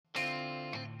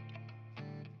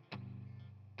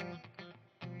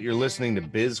You're listening to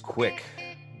Biz Quick.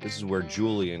 This is where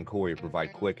Julie and Corey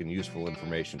provide quick and useful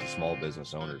information to small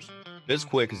business owners. Biz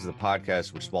Quick is the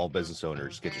podcast where small business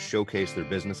owners get to showcase their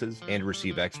businesses and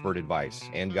receive expert advice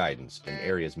and guidance in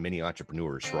areas many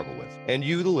entrepreneurs struggle with. And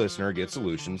you, the listener, get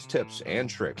solutions, tips, and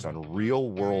tricks on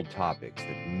real-world topics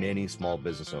that many small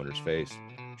business owners face.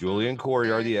 Julie and Corey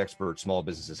are the experts small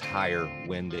businesses hire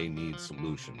when they need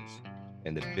solutions.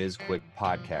 And the Biz Quick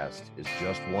podcast is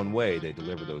just one way they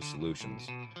deliver those solutions.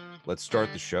 Let's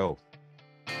start the show.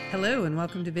 Hello and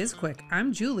welcome to BizQuick.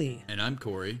 I'm Julie. And I'm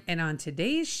Corey. And on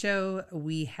today's show,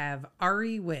 we have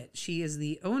Ari Witt. She is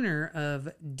the owner of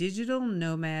Digital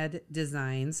Nomad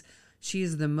Designs. She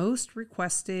is the most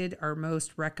requested or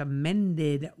most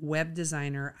recommended web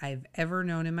designer I've ever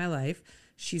known in my life.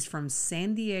 She's from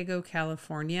San Diego,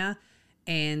 California,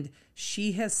 and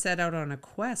she has set out on a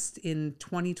quest in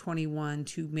 2021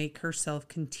 to make herself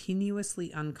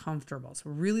continuously uncomfortable. So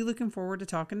we're really looking forward to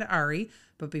talking to Ari.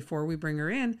 But before we bring her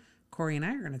in, Corey and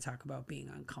I are going to talk about being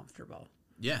uncomfortable.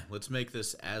 Yeah, let's make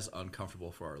this as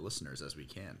uncomfortable for our listeners as we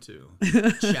can, too.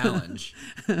 Challenge.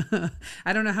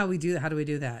 I don't know how we do that. How do we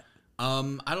do that?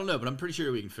 I don't know, but I'm pretty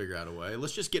sure we can figure out a way.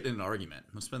 Let's just get in an argument.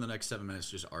 Let's spend the next 7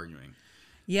 minutes just arguing.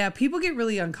 Yeah, people get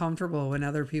really uncomfortable when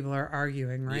other people are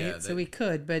arguing, right? Yeah, so we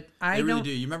could, but I really don't. do.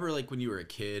 You remember like when you were a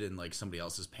kid and like somebody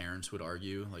else's parents would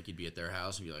argue? Like you'd be at their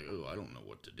house and be like, oh, I don't know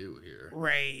what to do here.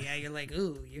 Right. Yeah, you're like,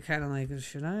 ooh, you're kind of like,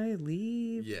 should I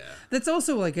leave? Yeah. That's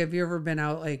also like, have you ever been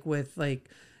out like with like,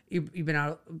 you've been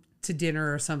out to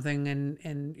dinner or something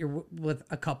and you're with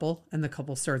a couple and the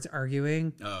couple starts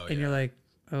arguing and you're like,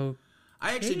 oh.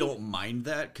 I actually don't mind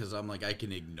that because I'm like, I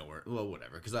can ignore it. Well,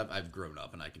 whatever, because I've grown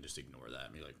up and I can just ignore that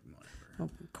and be like, whatever.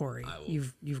 Oh, Corey,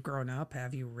 you've grown up,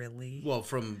 have you really? Well,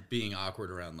 from being awkward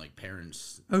around like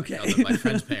parents, okay, my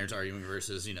friends' parents arguing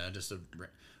versus just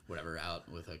whatever out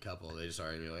with a couple, they just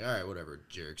argue like, all right, whatever,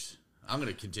 jerks. I'm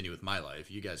gonna continue with my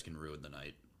life. You guys can ruin the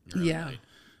night. Yeah.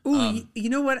 Ooh, you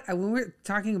know what? When we're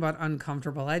talking about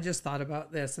uncomfortable, I just thought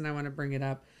about this and I want to bring it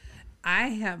up. I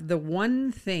have the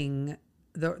one thing.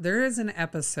 There is an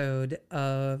episode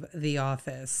of The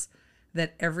Office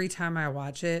that every time I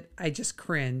watch it, I just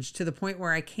cringe to the point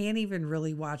where I can't even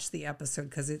really watch the episode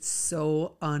because it's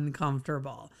so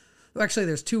uncomfortable. Well, actually,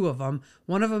 there's two of them.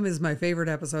 One of them is my favorite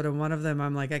episode, and one of them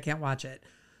I'm like, I can't watch it.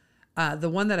 The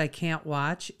one that I can't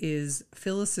watch is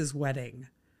Phyllis's wedding.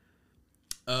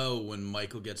 Oh, when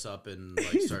Michael gets up and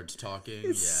like starts talking.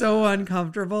 It's so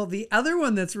uncomfortable. The other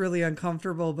one that's really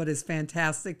uncomfortable but is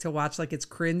fantastic to watch, like it's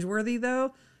cringeworthy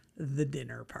though, The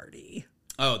Dinner Party.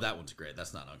 Oh, that one's great.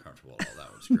 That's not uncomfortable at all.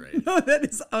 That one's great. No, that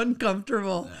is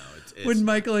uncomfortable. No, it's when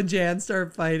Michael and Jan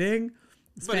start fighting.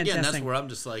 It's but fantastic. Again, that's where I'm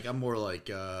just like, I'm more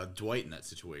like Dwight in that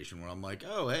situation where I'm like,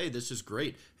 oh, hey, this is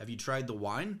great. Have you tried the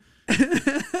wine?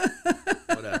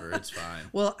 Whatever, it's fine.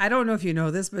 Well, I don't know if you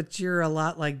know this, but you're a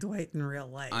lot like Dwight in real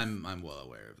life. I'm well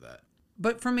aware of that.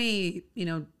 But for me,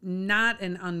 not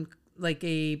like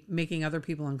a making other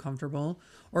people uncomfortable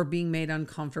or being made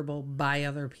uncomfortable by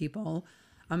other people.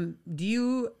 Do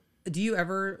you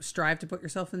ever strive to put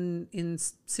yourself in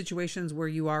situations where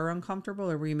you are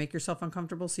uncomfortable or where you make yourself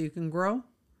uncomfortable so you can grow?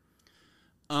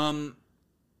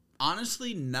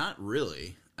 Honestly, not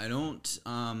really. I don't.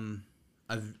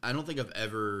 I don't think I've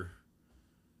ever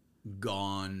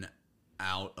gone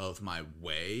out of my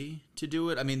way to do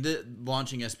it. I mean,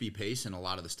 launching SB Pace and a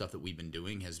lot of the stuff that we've been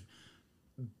doing has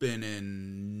been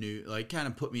in kind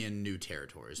of put me in new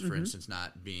territories. For instance,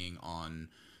 not being on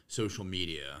social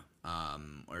media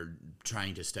or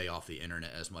trying to stay off the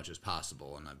internet as much as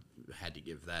possible, and I've had to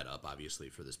give that up obviously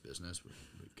for this business.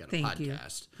 We've got a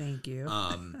podcast. Thank you.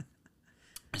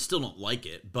 I still don't like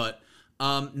it, but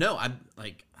no, I'm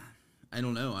like, I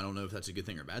don't know. I don't know if that's a good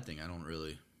thing or a bad thing. I don't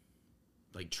really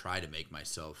like try to make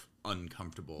myself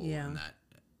uncomfortable in that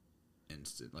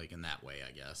instant, like in that way,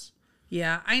 I guess.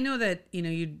 Yeah, I know that,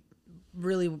 you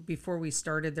really, before we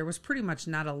started, there was pretty much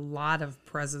not a lot of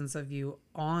presence of you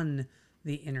on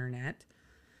the internet.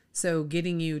 So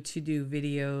getting you to do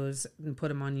videos and put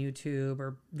them on YouTube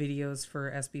or videos for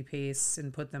SB Pace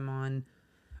and put them on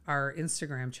our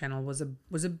Instagram channel was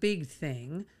a big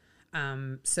thing.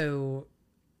 So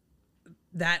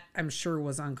that I'm sure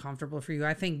was uncomfortable for you.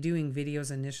 I think doing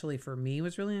videos initially for me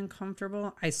was really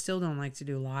uncomfortable. I still don't like to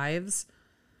do lives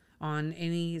on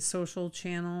any social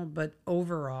channel, but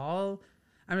overall,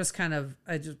 I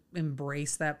just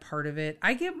embrace that part of it.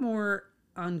 I get more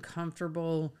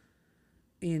uncomfortable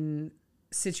in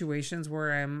situations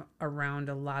where I'm around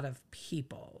a lot of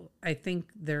people. I think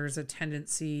there's a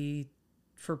tendency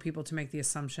for people to make the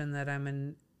assumption that I'm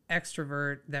an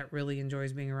extrovert that really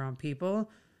enjoys being around people,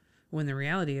 when the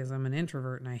reality is I'm an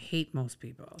introvert and I hate most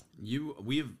people.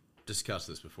 We've discussed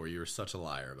this before. You were such a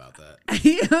liar about that. I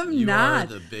am You not.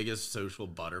 are the biggest social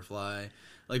butterfly.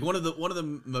 Like one of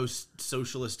the most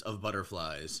socialist of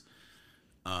butterflies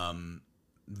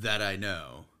that I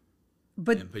know.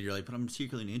 But you're like, but I'm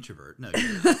secretly an introvert. No,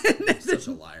 you're not. You're such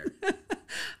a liar.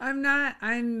 I'm not.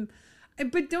 I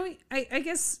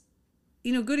guess,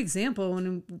 good example,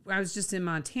 when I was just in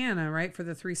Montana, right, for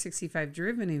the 365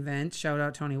 Driven event, shout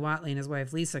out Tony Watley and his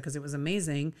wife Lisa, because it was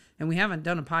amazing. And we haven't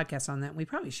done a podcast on that. We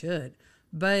probably should.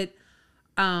 But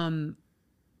I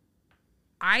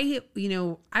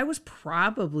was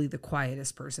probably the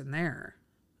quietest person there.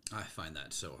 I find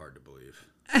that so hard to believe.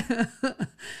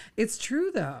 It's true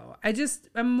though.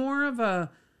 I'm more of a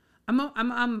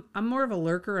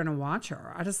lurker and a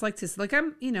watcher. I just like to, like,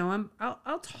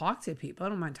 I'll talk to people. I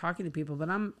don't mind talking to people, but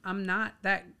I'm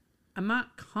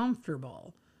not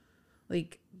comfortable.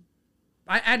 Like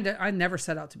I never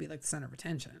set out to be like the center of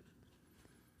attention.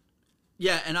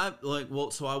 Yeah. And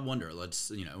so I wonder,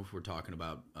 if we're talking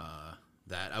about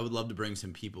that, I would love to bring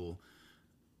some people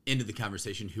into the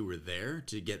conversation who were there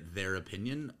to get their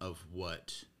opinion of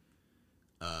what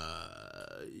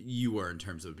you were in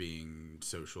terms of being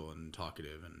social and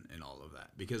talkative and all of that.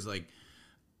 Because, like,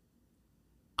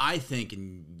 I think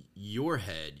in your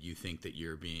head, you think that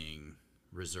you're being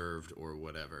reserved or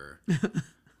whatever,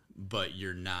 but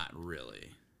you're not really.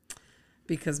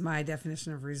 Because my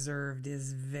definition of reserved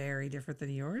is very different than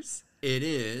yours? It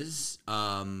is,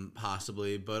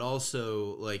 possibly, but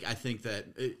also, like, I think that...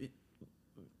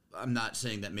 I'm not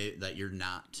saying that you're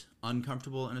not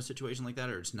uncomfortable in a situation like that,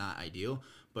 or it's not ideal,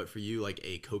 but for you, like,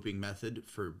 a coping method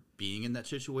for being in that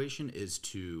situation is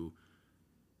to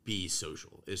be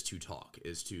social, is to talk,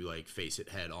 is to, like, face it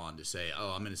head on, to say, oh,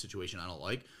 I'm in a situation I don't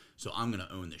like, so I'm going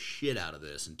to own the shit out of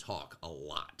this and talk a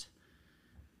lot.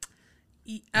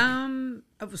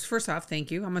 First off,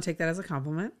 thank you. I'm going to take that as a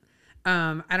compliment.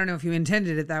 I don't know if you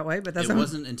intended it that way, but it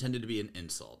wasn't intended to be an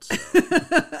insult.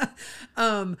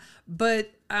 So.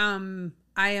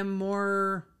 I am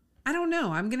more, I don't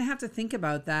know. I'm going to have to think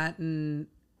about that and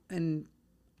I'm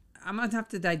going to have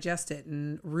to digest it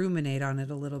and ruminate on it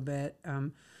a little bit.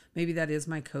 Maybe that is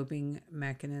my coping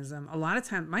mechanism. A lot of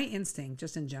time, my instinct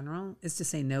just in general is to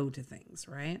say no to things,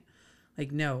 right?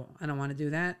 Like, no, I don't want to do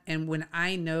that. And when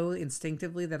I know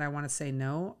instinctively that I want to say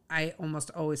no, I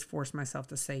almost always force myself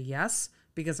to say yes,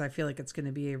 because I feel like it's going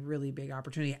to be a really big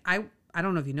opportunity. I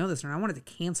don't know if you know this or not. I wanted to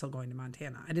cancel going to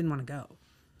Montana. I didn't want to go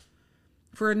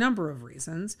for a number of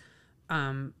reasons.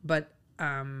 One,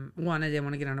 I didn't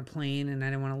want to get on a plane, and I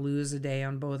didn't want to lose a day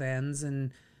on both ends.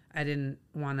 And I didn't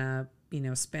want to,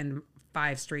 spend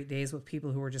 5 straight days with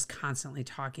people who were just constantly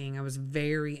talking. I was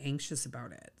very anxious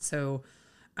about it. So,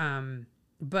 I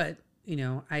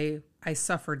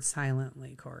suffered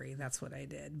silently, Corey. That's what I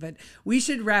did. But we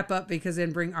should wrap up, because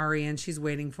then bring Ari in. She's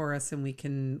waiting for us, and we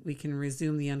can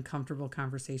resume the uncomfortable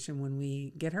conversation when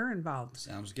we get her involved.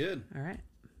 Sounds good. All right.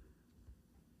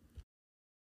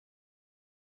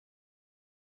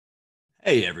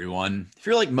 Hey everyone. If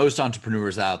you're like most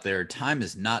entrepreneurs out there, time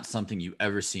is not something you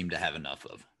ever seem to have enough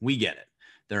of. We get it.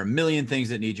 There are a million things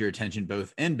that need your attention,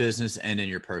 both in business and in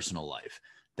your personal life.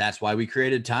 That's why we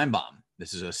created Time Bomb.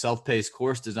 This is a self-paced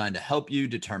course designed to help you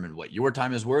determine what your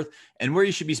time is worth and where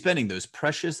you should be spending those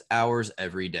precious hours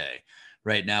every day.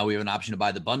 Right now, we have an option to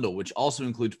buy the bundle, which also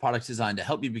includes products designed to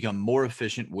help you become more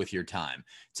efficient with your time.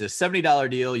 It's a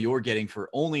 $70 deal you're getting for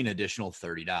only an additional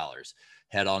 $30.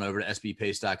 Head on over to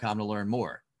sbpace.com to learn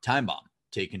more. Time Bomb.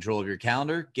 Take control of your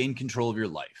calendar, gain control of your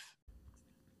life.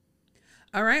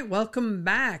 All right, welcome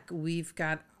back. We've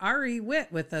got Ari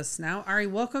Witt with us now. Ari,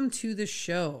 welcome to the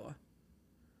show.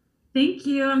 Thank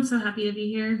you. I'm so happy to be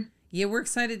here. Yeah, we're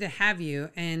excited to have you.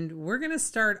 And we're going to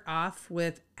start off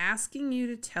with asking you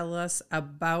to tell us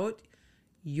about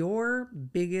your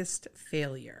biggest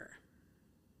failure.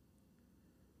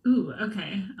 Ooh,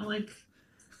 okay. I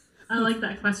like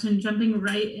that question, jumping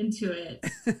right into it.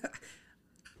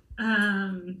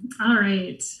 All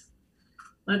right.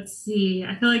 Let's see.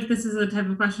 I feel like this is the type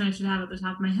of question I should have at the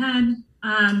top of my head.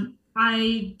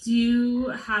 I do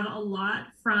have a lot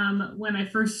from when I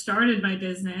first started my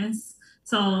business.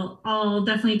 So I'll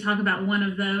definitely talk about one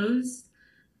of those.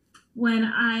 When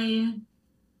I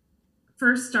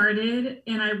first started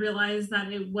and I realized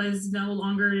that it was no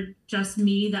longer just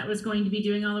me that was going to be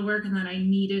doing all the work and that I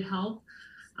needed help,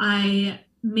 I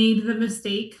made the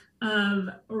mistake of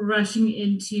rushing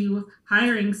into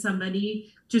hiring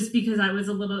somebody just because I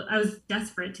was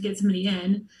desperate to get somebody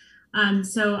in.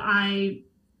 So I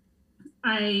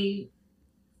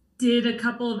did a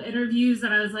couple of interviews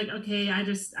that I was like, okay, I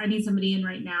need somebody in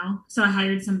right now. So I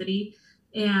hired somebody,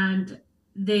 and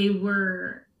they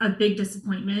were a big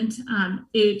disappointment.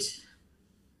 It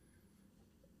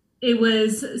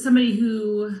was somebody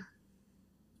who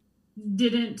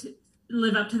didn't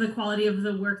live up to the quality of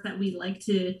the work that we like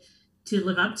to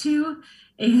live up to,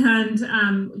 and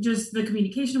just the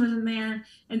communication wasn't there.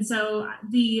 And so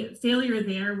the failure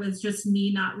there was just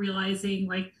me not realizing,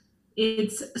 like,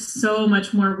 it's so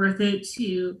much more worth it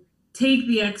to take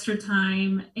the extra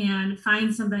time and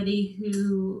find somebody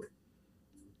who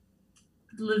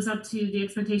lives up to the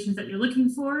expectations that you're looking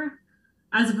for,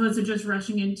 as opposed to just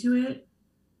rushing into it.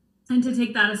 And to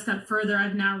take that a step further,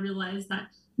 I've now realized that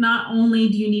not only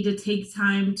do you need to take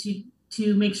time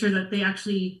to make sure that they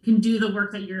actually can do the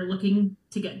work that you're looking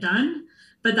to get done,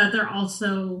 but that they're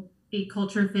also a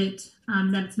culture fit,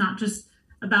 that it's not just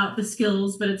about the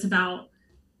skills, but it's about,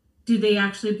 do they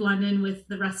actually blend in with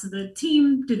the rest of the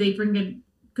team? Do they bring a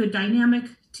good dynamic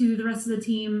to the rest of the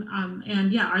team?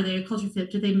 And yeah, are they a culture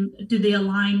fit? Do they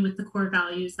align with the core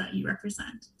values that you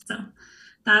represent? So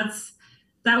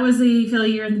that was a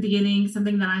failure in the beginning,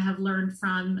 something that I have learned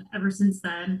from ever since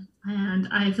then. And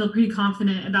I feel pretty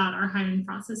confident about our hiring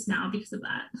process now because of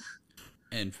that.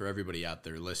 And for everybody out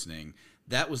there listening,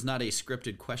 that was not a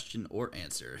scripted question or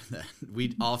answer.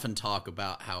 We often talk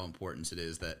about how important it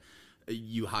is that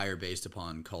you hire based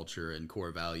upon culture and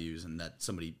core values, and that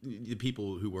the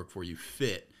people who work for you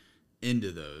fit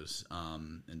into those.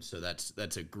 And so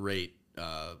that's a great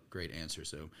answer.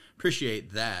 So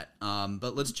appreciate that.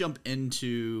 But let's jump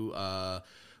into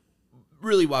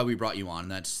really why we brought you on.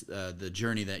 And that's the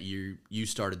journey that you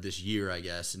started this year, I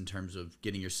guess, in terms of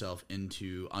getting yourself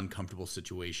into uncomfortable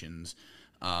situations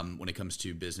when it comes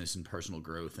to business and personal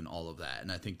growth and all of that.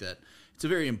 And I think that it's a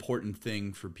very important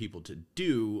thing for people to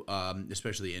do,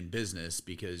 especially in business,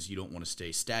 because you don't want to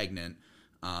stay stagnant.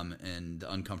 And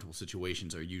the uncomfortable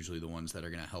situations are usually the ones that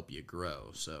are going to help you grow.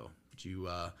 So would you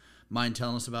mind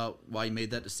telling us about why you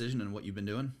made that decision and what you've been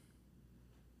doing?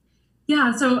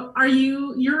 Yeah. So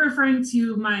you're referring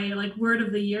to my word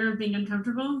of the year of being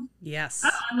uncomfortable? Yes. Oh,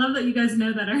 I love that you guys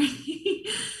know that already.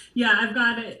 Yeah, I've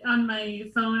got it on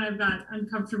my phone. I've got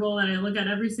uncomfortable that I look at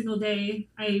every single day.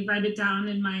 I write it down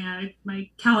in my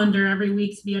calendar every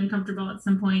week to be uncomfortable at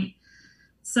some point.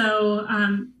 So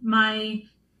my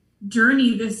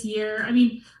journey this year, I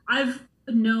mean, I've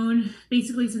known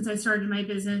basically since I started my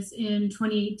business in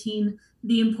 2018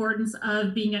 the importance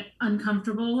of being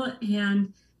uncomfortable,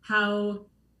 and how,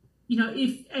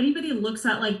 if anybody looks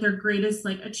at their greatest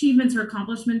achievements or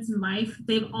accomplishments in life,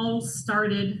 they've all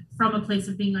started from a place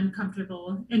of being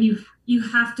uncomfortable, and you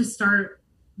have to start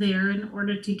there in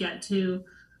order to get to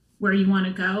where you want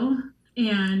to go.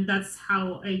 And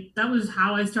that was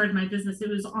how I started my business. It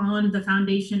was on the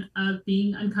foundation of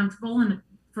being uncomfortable in a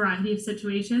variety of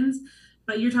situations.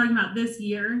 But you're talking about this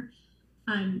year.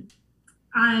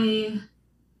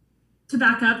 To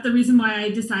back up, the reason why I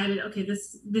decided, okay,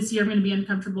 this year I'm going to be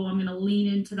uncomfortable, I'm going to lean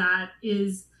into that,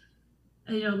 is,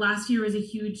 last year was a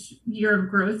huge year of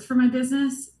growth for my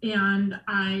business. And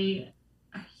I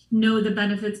know the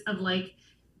benefits of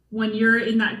when you're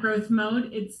in that growth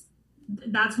mode,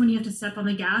 that's when you have to step on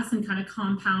the gas and kind of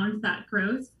compound that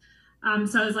growth.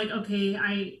 So I was like, okay,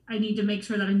 I need to make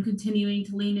sure that I'm continuing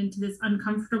to lean into this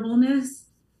uncomfortableness.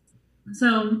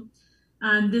 So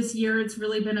this year it's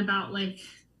really been about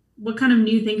what kind of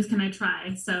new things can I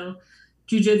try? So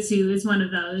jiu-jitsu is one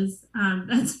of those.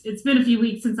 It's been a few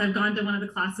weeks since I've gone to one of the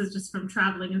classes just from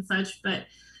traveling and such, but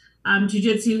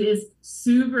jiu-jitsu is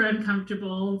super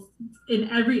uncomfortable in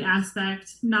every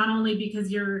aspect, not only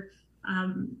because you're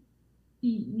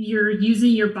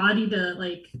using your body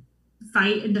to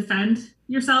fight and defend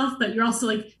yourself, but you're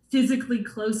also physically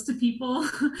close to people.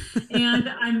 And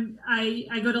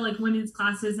I go to women's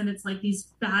classes, and it's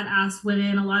these badass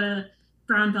women, a lot of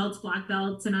brown belts, black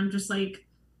belts, and I'm just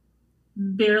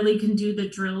barely can do the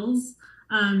drills.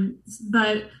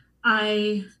 But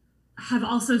I have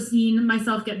also seen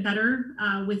myself get better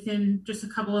within just a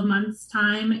couple of months'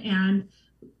 time, and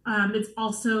it's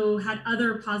also had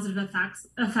other positive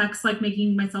effects like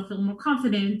making myself feel more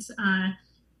confident,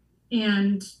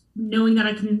 and knowing that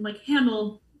I can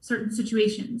handle certain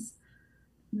situations.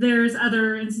 There's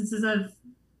other instances of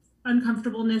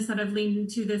uncomfortableness that I've leaned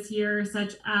into this year,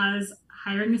 such as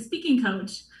hiring a speaking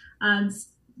coach.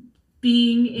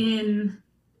 Being in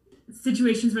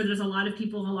situations where there's a lot of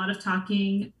people, a lot of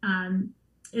talking,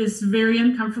 is very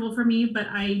uncomfortable for me, but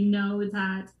I know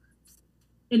that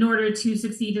in order to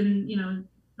succeed in,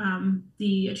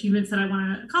 the achievements that I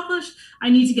want to accomplish,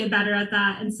 I need to get better at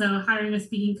that. And so hiring a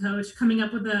speaking coach, coming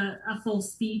up with a full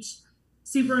speech,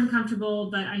 super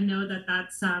uncomfortable, but I know that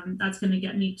that's going to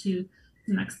get me to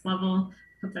the next level.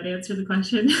 Hope that answered the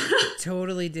question.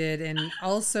 Totally did. And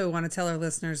also want to tell our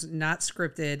listeners, not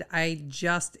scripted. I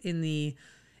just in the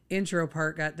intro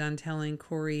part got done telling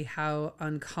Corey how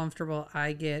uncomfortable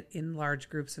I get in large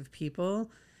groups of people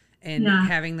and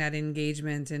having that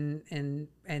engagement and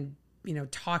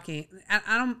talking.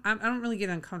 I don't really get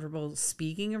uncomfortable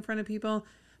speaking in front of people,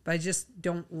 but I just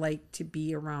don't like to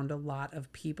be around a lot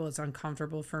of people. It's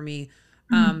uncomfortable for me.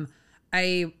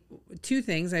 Two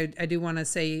things. I do want to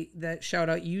say that shout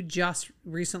out. You just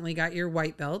recently got your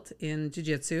white belt in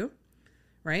jiu-jitsu,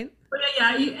 right?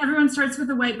 Yeah. Everyone starts with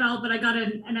a white belt, but I got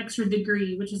an extra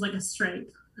degree, which is like a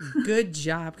stripe. Good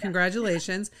job.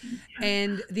 Congratulations.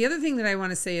 And the other thing that I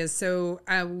want to say is, so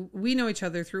we know each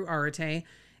other through Arate.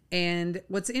 And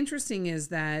what's interesting is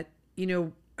that,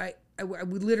 I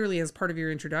literally, as part of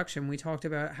your introduction, we talked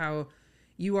about how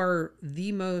you are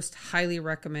the most highly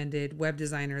recommended web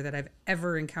designer that I've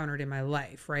ever encountered in my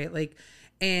life, right?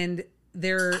 And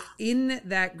there in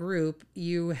that group,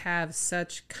 you have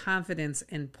such confidence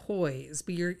and poise,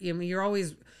 but you're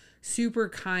always super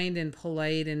kind and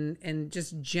polite and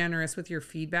just generous with your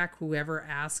feedback, whoever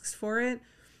asks for it.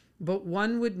 But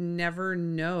one would never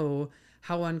know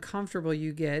how uncomfortable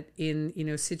you get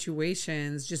in,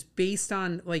 situations just based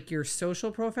on like your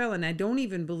social profile. And I don't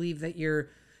even believe that you're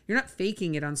not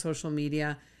faking it on social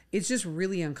media. It's just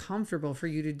really uncomfortable for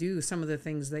you to do some of the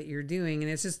things that you're doing.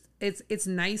 And it's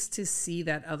nice to see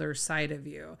that other side of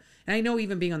you. And I know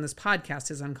even being on this podcast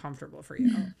is uncomfortable for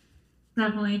you.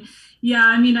 Definitely. Yeah.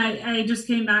 I mean, I just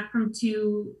came back from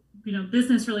two,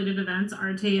 business related events,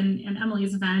 Arte and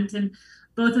Emily's event. And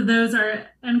both of those are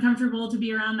uncomfortable to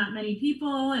be around that many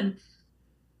people and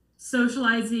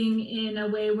socializing in a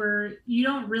way where you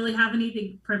don't really have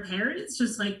anything prepared. It's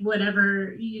just like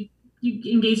whatever you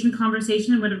engage in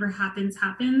conversation and whatever happens.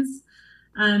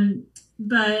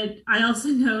 But I also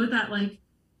know that like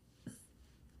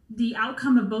the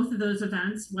outcome of both of those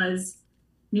events was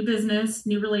new business,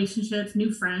 new relationships,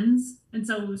 new friends. And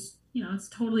so it was, it's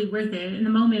totally worth it. In the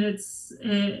moment, it's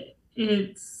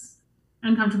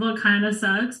uncomfortable. It kind of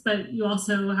sucks, but you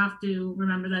also have to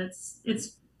remember that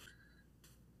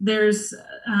there's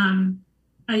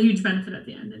a huge benefit at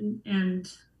the end and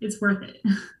it's worth it.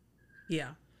 Yeah.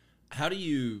 How do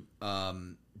you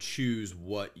choose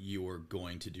what you're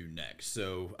going to do next?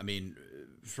 So, I mean,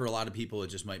 for a lot of people, it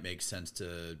just might make sense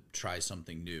to try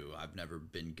something new. I've never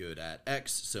been good at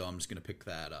X, so I'm just going to pick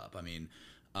that up. I mean,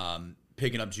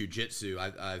 picking up jiu-jitsu,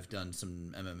 I've done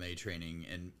some MMA training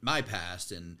in my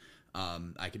past, and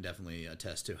I can definitely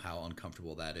attest to how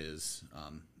uncomfortable that is.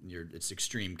 It's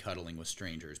extreme cuddling with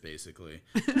strangers, basically.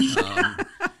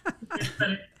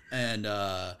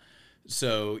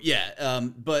 So yeah.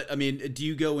 But I mean, do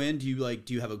you go in, do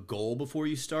you have a goal before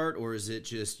you start, or is it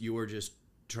just, you're just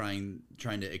trying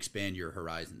to expand your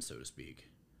horizon, so to speak?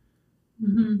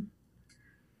 Mm-hmm.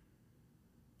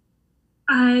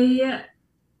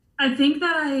 I think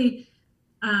that I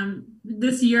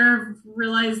this year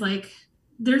realized like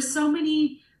there's so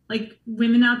many like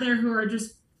women out there who are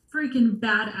just freaking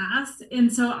badass,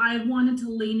 and so I wanted to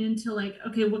lean into like,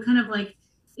 okay, what kind of like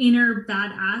inner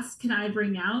badass can I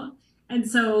bring out? And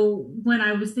so when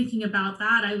I was thinking about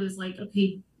that, I was like,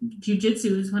 okay,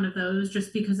 jiu-jitsu is one of those,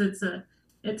 just because it's a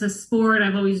sport.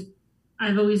 I've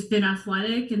always been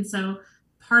athletic, and so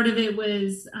part of it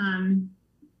was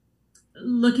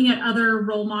looking at other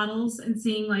role models and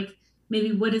seeing like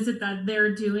maybe what is it that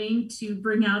they're doing to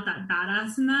bring out that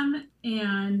badass in them.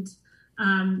 And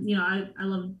I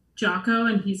love Jocko,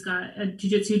 and he's got a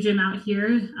jiu-jitsu gym out here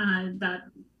that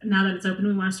now that it's open,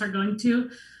 we want to start going to.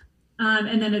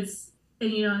 And then as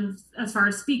far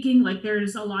as speaking, like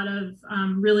there's a lot of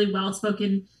really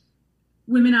well-spoken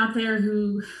women out there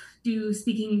who do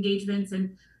speaking engagements,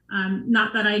 and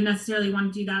not that I necessarily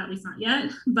want to do that, at least not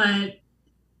yet, but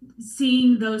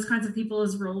seeing those kinds of people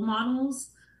as role models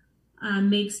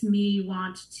makes me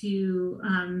want to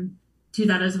do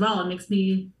that as well. It makes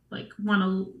me like want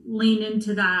to lean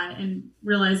into that and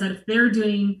realize that if they're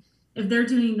doing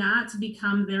that to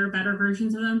become their better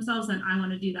versions of themselves, then I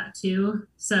want to do that too.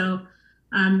 So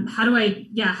how do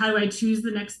I choose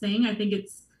the next thing? I think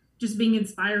it's just being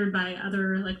inspired by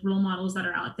other like role models that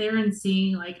are out there and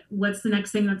seeing like what's the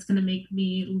next thing that's going to make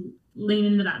me lean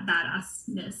into that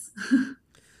badassness.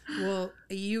 Well,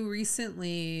 you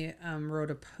recently wrote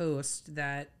a post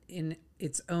that in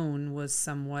its own was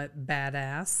somewhat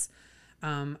badass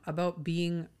about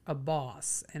being a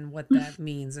boss and what that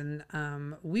means. And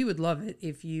we would love it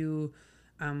if you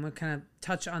would kind of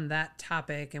touch on that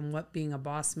topic and what being a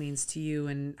boss means to you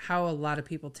and how a lot of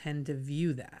people tend to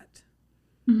view that.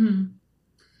 Mm-hmm.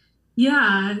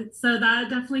 Yeah, so that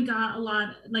definitely got a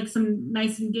lot, like some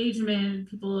nice engagement.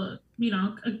 People,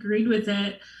 agreed with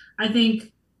it. I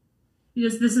think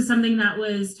because this is something that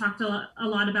was talked a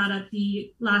lot about at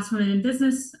the last Women in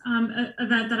Business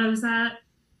event that I was at.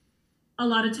 A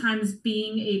lot of times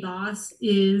being a boss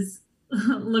is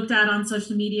looked at on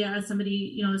social media as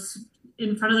somebody,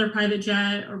 in front of their private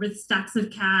jet or with stacks of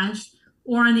cash,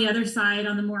 or on the other side,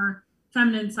 on the more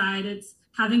feminine side, it's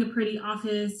having a pretty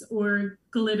office or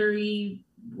glittery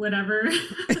whatever.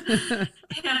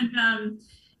 and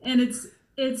and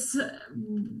it's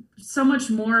so much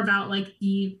more about like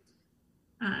the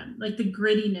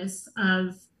grittiness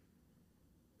of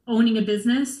owning a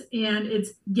business, and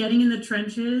it's getting in the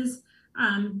trenches,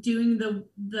 doing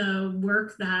the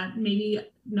work that maybe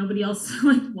nobody else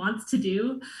like wants to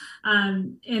do,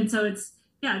 and so it's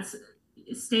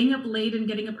staying up late and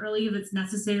getting up early if it's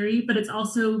necessary, but it's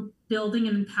also building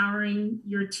and empowering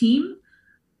your team.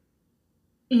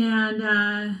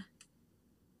 And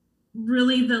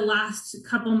really the last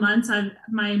couple months,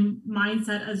 my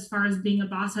mindset as far as being a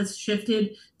boss has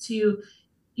shifted to,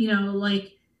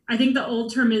 like, I think the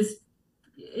old term is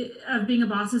of being a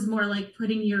boss is more like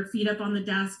putting your feet up on the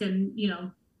desk and,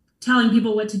 telling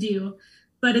people what to do.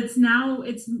 But it's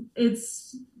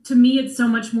to me, it's so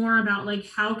much more about like,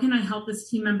 how can I help this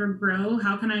team member grow?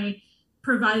 How can I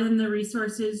provide them the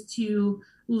resources to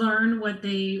learn what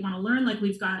they want to learn? Like,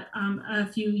 we've got a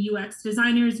few UX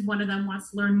designers. One of them wants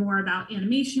to learn more about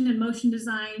animation and motion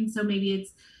design. So maybe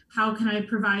it's, how can I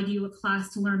provide you a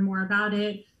class to learn more about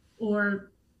it?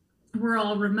 Or we're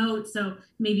all remote, so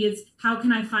maybe it's, how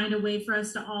can I find a way for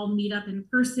us to all meet up in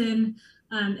person?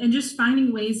 And just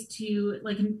finding ways to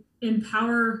like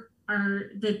empower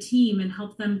the team and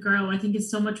help them grow, I think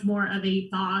is so much more of a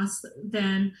boss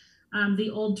than the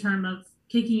old term of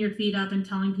kicking your feet up and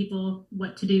telling people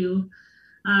what to do.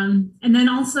 And then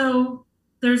also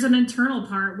there's an internal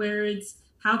part where it's,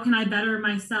 how can I better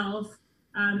myself?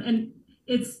 And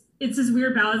it's this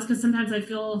weird balance, because sometimes I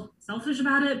feel selfish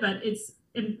about it, but it's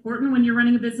important when you're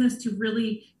running a business to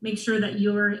really make sure that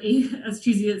you're as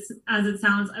cheesy as it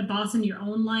sounds, a boss in your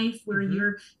own life, where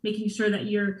you're making sure that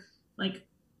your like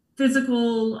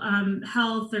physical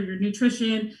health or your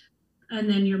nutrition, and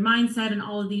then your mindset and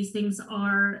all of these things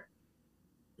are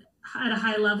at a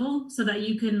high level, so that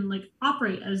you can like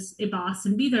operate as a boss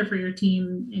and be there for your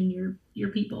team and your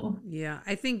people. Yeah,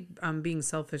 I think being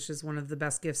selfish is one of the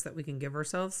best gifts that we can give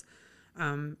ourselves.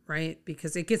 Right?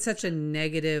 Because it gets such a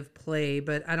negative play,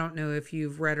 but I don't know if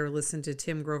you've read or listened to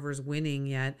Tim Grover's Winning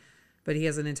yet, but he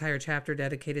has an entire chapter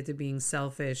dedicated to being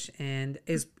selfish, and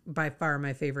is by far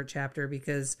my favorite chapter,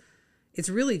 because it's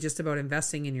really just about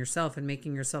investing in yourself and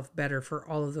making yourself better for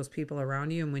all of those people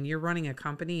around you. And when you're running a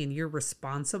company and you're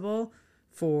responsible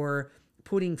for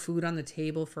putting food on the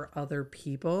table for other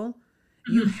people,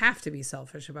 you have to be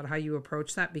selfish about how you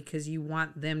approach that, because you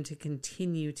want them to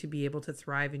continue to be able to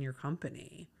thrive in your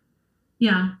company.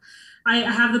 Yeah. I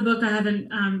have the book. I haven't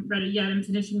read it yet. I'm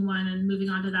finishing one and moving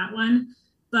on to that one.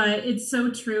 But it's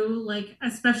so true. Like,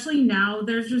 especially now,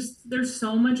 there's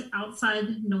so much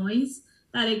outside noise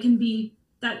that it can be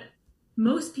that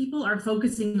most people are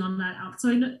focusing on that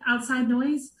outside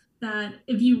noise, that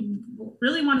if you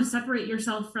really want to separate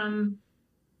yourself from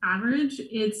average,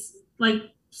 it's like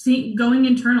going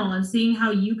internal and seeing how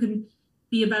you can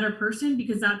be a better person,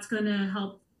 because that's going to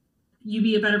help you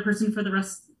be a better person for the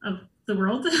rest of the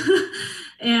world.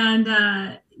 And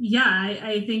I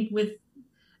think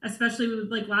especially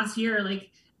with like last year, like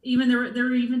even there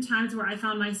were even times where I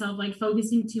found myself like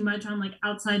focusing too much on like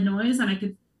outside noise, and I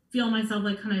could feel myself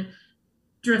like kind of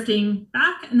drifting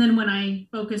back. And then when I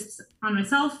focused on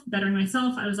myself, bettering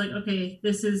myself, I was like, okay,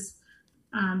 this is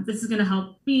going to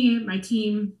help me, my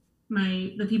team,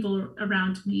 the people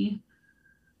around me.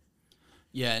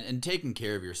 Yeah, and taking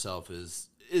care of yourself is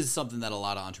something that a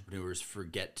lot of entrepreneurs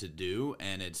forget to do,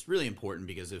 and it's really important,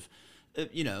 because if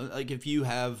you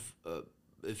have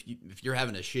if you're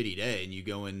having a shitty day and you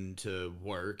go into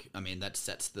work, I mean, that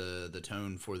sets the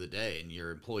tone for the day, and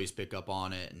your employees pick up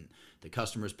on it, and the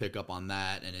customers pick up on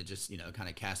that, and it just kind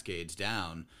of cascades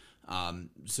down.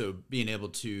 So being able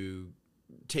to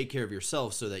take care of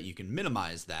yourself so that you can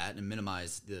minimize that and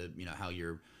minimize the how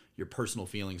your personal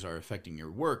feelings are affecting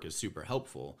your work is super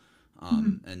helpful.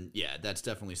 And yeah, that's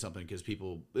definitely something, because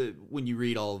people, when you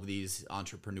read all of these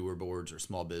entrepreneur boards or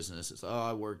small businesses,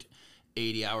 I worked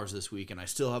 80 hours this week and I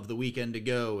still have the weekend to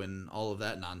go, and all of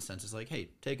that nonsense. It's like, hey,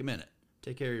 take a minute,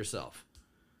 take care of yourself.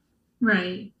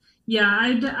 Right. Yeah,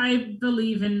 I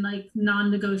believe in like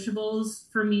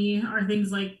non-negotiables. For me are things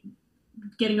like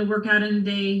getting a workout in a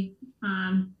day,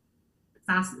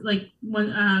 fast, like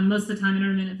most of the time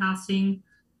intermittent fasting,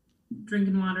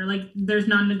 drinking water. Like there's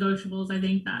non-negotiables, I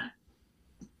think, that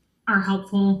are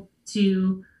helpful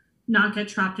to not get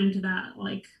trapped into that,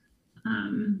 like,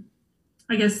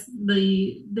 I guess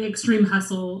the extreme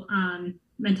hustle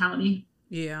mentality.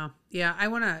 Yeah. I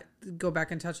want to go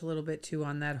back and touch a little bit too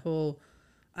on that whole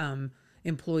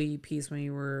employee piece when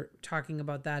you were talking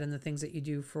about that and the things that you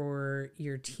do for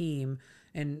your team.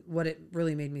 And what it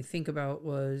really made me think about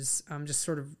was just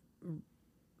sort of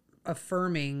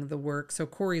affirming the work. So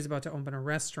Corey's about to open a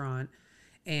restaurant,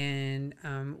 and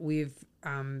we've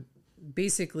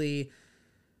basically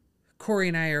Corey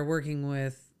and I,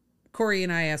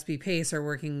 SB Pace, are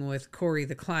working with Corey,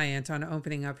 the client, on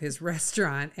opening up his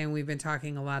restaurant. And we've been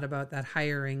talking a lot about that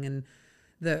hiring and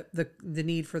the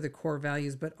need for the core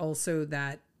values, but also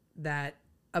that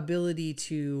ability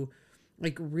to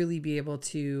like really be able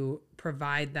to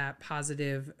provide that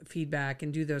positive feedback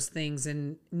and do those things.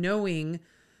 And knowing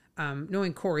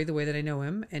Corey the way that I know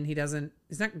him, and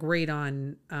he's not great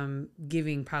on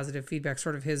giving positive feedback.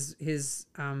 Sort of his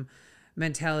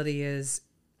mentality is,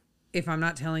 if I'm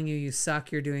not telling you you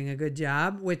suck, you're doing a good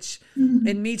job, which,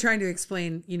 and me trying to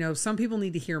explain, some people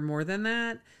need to hear more than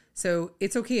that. So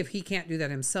it's okay if he can't do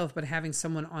that himself, but having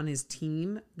someone on his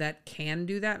team that can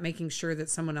do that, making sure that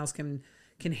someone else can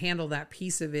handle that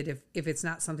piece of it if it's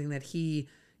not something that he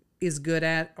is good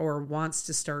at or wants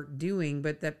to start doing,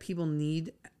 but that people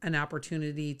need an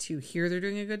opportunity to hear they're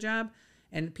doing a good job.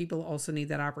 And people also need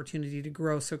that opportunity to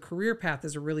grow. So career path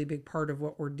is a really big part of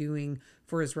what we're doing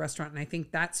for his restaurant. And I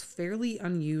think that's fairly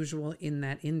unusual in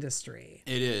that industry.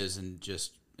 It is. And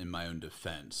just in my own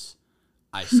defense,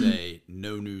 I say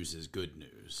no news is good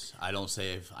news. I don't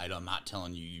say I'm not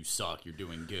telling you suck, you're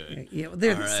doing good. Yeah,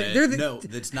 no,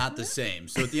 that's not the same.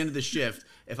 So at the end of the shift,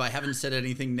 if I haven't said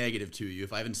anything negative to you,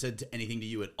 if I haven't said anything to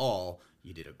you at all,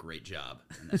 you did a great job.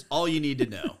 And that's all you need to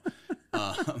know.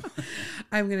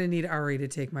 I'm going to need Ari to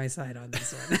take my side on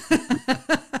this one.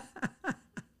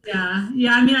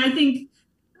 Yeah. I mean, I think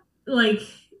like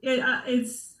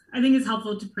I think it's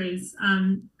helpful to praise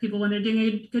people when they're doing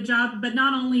a good job, but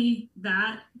not only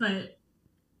that, but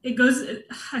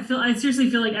I seriously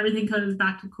feel like everything comes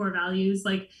back to core values.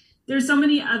 Like there's so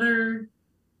many other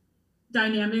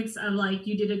dynamics of like,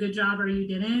 you did a good job or you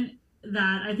didn't,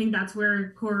 that I think that's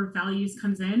where core values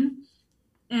comes in.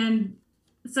 And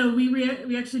so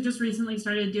we actually just recently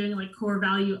started doing like core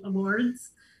value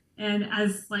awards, and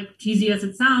as like cheesy as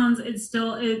it sounds,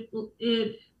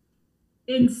 it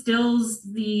instills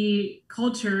the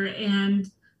culture,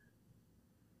 and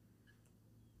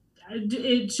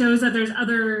it shows that there's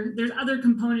other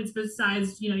components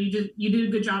besides you did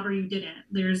a good job or you didn't.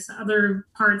 There's other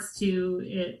parts to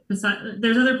it.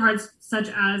 There's other parts such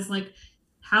as like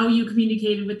how you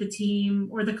communicated with the team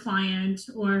or the client,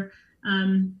 or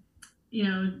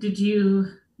did you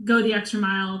go the extra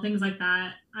mile, things like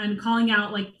that, and calling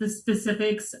out like the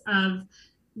specifics of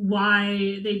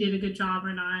why they did a good job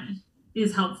or not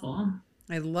is helpful.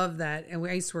 I love that. And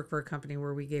I used to work for a company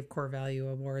where we gave core value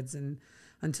awards, and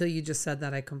until you just said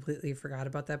that, I completely forgot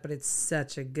about that, but it's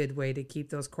such a good way to keep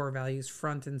those core values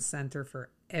front and center for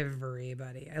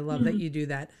everybody. I love that you do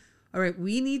that. All right,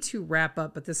 we need to wrap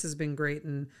up, but this has been great,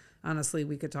 and honestly,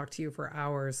 we could talk to you for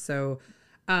hours. So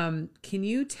can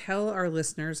you tell our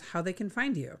listeners how they can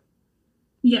find you?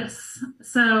 Yes.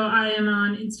 So I am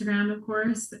on Instagram, of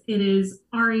course. It is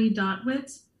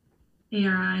ari.witt,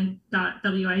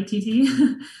 ari.witt.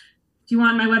 If you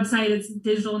want my website, it's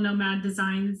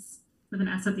digitalnomaddesigns with an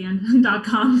S at the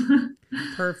end.com.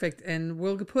 Perfect. And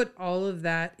we'll put all of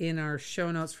that in our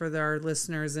show notes for our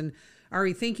listeners. And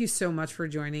Ari, thank you so much for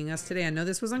joining us today. I know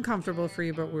this was uncomfortable for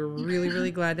you, but we're really,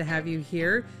 really glad to have you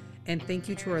here. And thank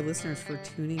you to our listeners for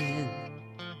tuning in.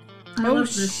 Oh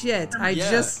shit! I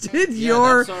just did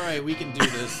your. That's all right. We can do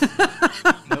this.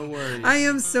 No worries. I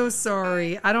am so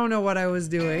sorry. I don't know what I was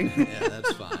doing. Yeah,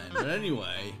 that's fine. But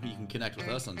anyway, you can connect with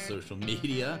us on social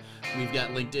media. We've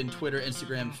got LinkedIn, Twitter,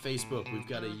 Instagram, Facebook. We've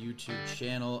got a YouTube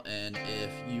channel, and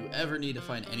if you ever need to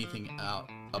find anything out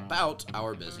about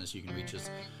our business, you can reach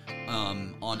us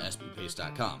on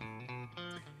sbpace.com.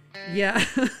 Yeah.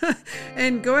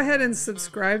 And go ahead and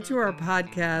subscribe to our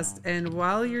podcast. And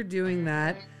while you're doing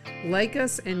that, like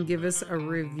us and give us a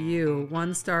review.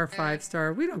 1 star, 5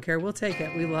 star. We don't care. We'll take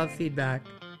it. We love feedback.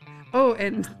 Oh,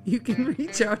 and you can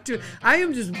reach out to, I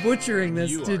am just butchering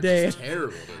this today. You are just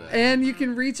terrible today. And you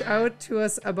can reach out to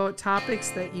us about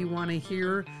topics that you want to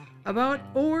hear about,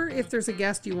 or if there's a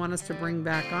guest you want us to bring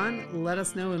back on, let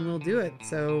us know and we'll do it.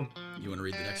 So you want to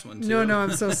read the next one too? No,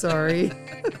 I'm so sorry.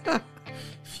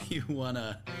 If you want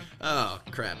to Oh,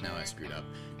 crap, now I screwed up.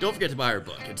 Don't forget to buy our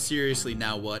book. It's Seriously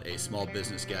Now What? A Small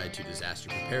Business Guide to Disaster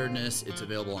Preparedness. It's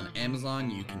available on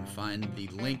Amazon. You can find the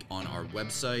link on our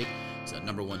website. It's a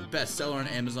 #1 bestseller on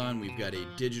Amazon. We've got a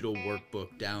digital workbook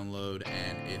download,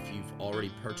 and if you've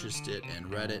already purchased it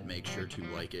and read it, make sure to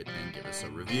like it and give us a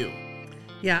review.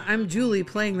 Yeah, I'm Julie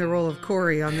playing the role of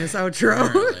Corey on this outro.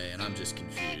 Apparently, and I'm just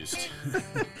confused.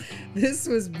 This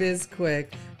was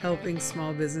BizQuick, helping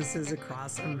small businesses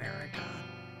across America.